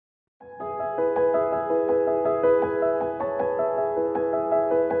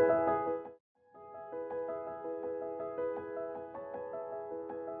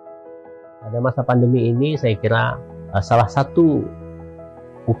masa pandemi ini saya kira salah satu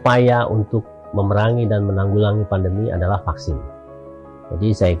upaya untuk memerangi dan menanggulangi pandemi adalah vaksin. Jadi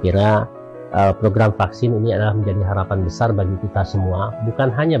saya kira program vaksin ini adalah menjadi harapan besar bagi kita semua, bukan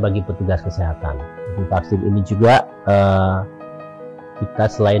hanya bagi petugas kesehatan. Di vaksin ini juga kita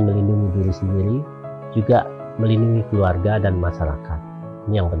selain melindungi diri sendiri, juga melindungi keluarga dan masyarakat.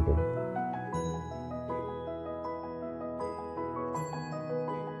 Ini yang penting.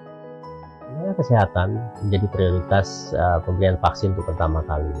 Kesehatan menjadi prioritas pemberian vaksin untuk pertama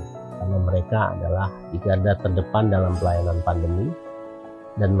kali, karena mereka adalah di garda terdepan dalam pelayanan pandemi,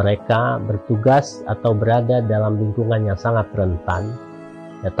 dan mereka bertugas atau berada dalam lingkungan yang sangat rentan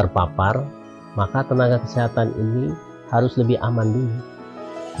terpapar. Maka tenaga kesehatan ini harus lebih aman dulu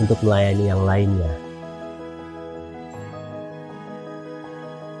untuk melayani yang lainnya.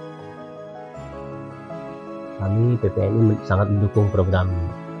 Kami PPNI sangat mendukung program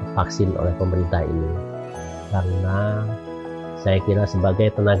vaksin oleh pemerintah ini, karena saya kira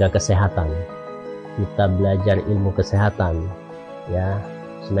sebagai tenaga kesehatan kita belajar ilmu kesehatan, ya.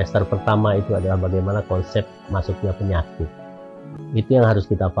 Semester pertama itu adalah bagaimana konsep masuknya penyakit. Itu yang harus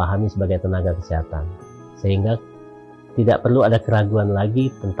kita pahami sebagai tenaga kesehatan, sehingga tidak perlu ada keraguan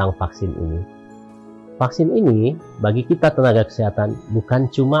lagi tentang vaksin ini. Vaksin ini bagi kita tenaga kesehatan bukan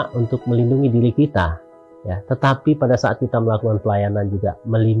cuma untuk melindungi diri kita, ya, tetapi pada saat kita melakukan pelayanan juga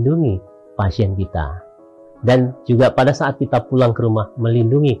melindungi pasien kita, dan juga pada saat kita pulang ke rumah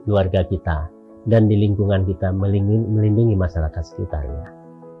melindungi keluarga kita, dan di lingkungan kita melindungi masyarakat sekitarnya.